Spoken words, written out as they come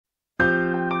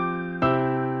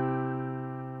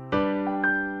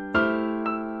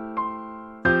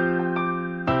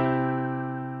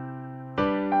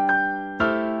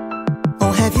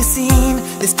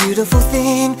this beautiful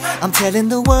thing. I'm telling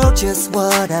the world just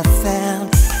what I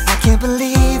found. I can't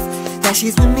believe that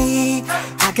she's with me.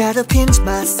 I gotta pinch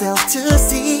myself to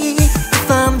see.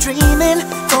 If I'm dreaming,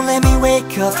 don't let me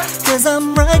wake up, cause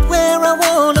I'm right where I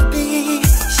wanna be.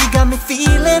 She got me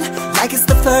feeling like it's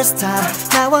the first time.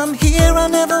 Now I'm here, I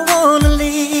never wanna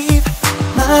leave.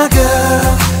 My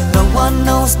girl, no one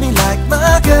knows me like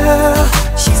my girl.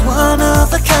 She's one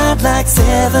of a kind, like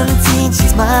 17.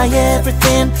 She's my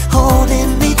everything,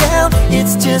 holding me down.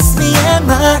 It's just me and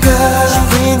my girl. She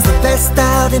brings the best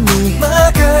out in me,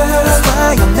 my girl. That's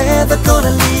why I'm never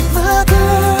gonna leave my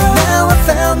girl. And now I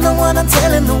found the one, I'm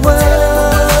telling the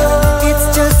world.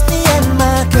 It's just me and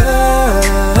my girl.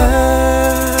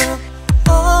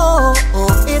 Oh,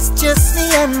 oh, it's just me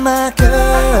and my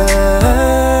girl.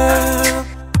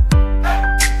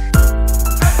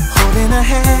 Holding her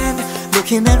hand,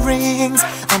 looking at rings,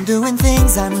 I'm doing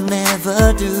things I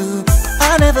never do.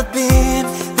 I've never been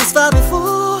this far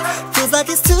before, feels like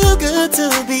it's too good to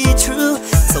be true.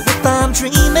 So if I'm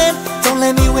dreaming, don't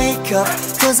let me wake up,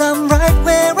 cause I'm right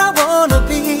where I wanna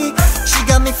be. She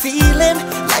got me feeling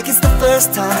like it's the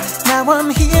first time. Now I'm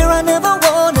here, I never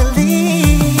wanna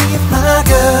leave. My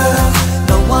girl,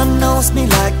 no one knows me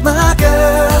like my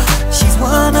girl. She's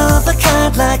one of a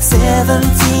kind, like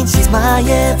 17. She's my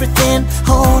everything,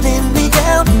 holding me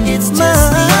down. It's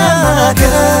just me and my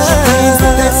girl. She brings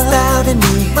the best out in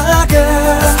me, my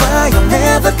girl. That's why I'm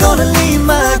never gonna leave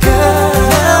my girl. And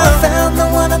now I found the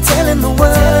one, I'm telling the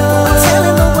world. I'm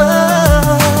telling the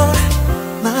world.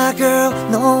 My girl,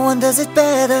 no one does it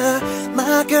better.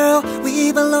 My girl,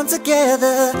 we belong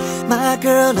together. My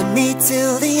girl and me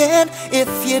till the end. If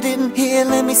you didn't hear,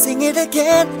 let me sing it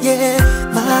again, yeah.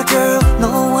 My girl,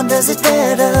 no one does it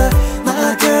better.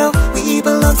 My girl, we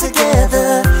belong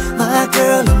together. My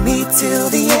girl and me till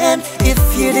the end. If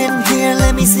you didn't hear,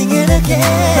 let me sing it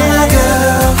again. My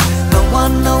girl, no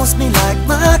one knows me like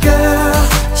my girl.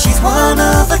 She's one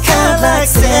of a kind, like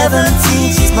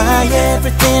 17. She's my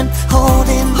everything,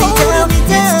 holding me down.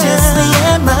 It's just me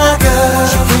and my girl.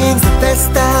 She brings the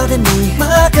best out in me,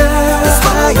 my girl. That's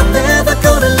why I'm never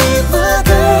gonna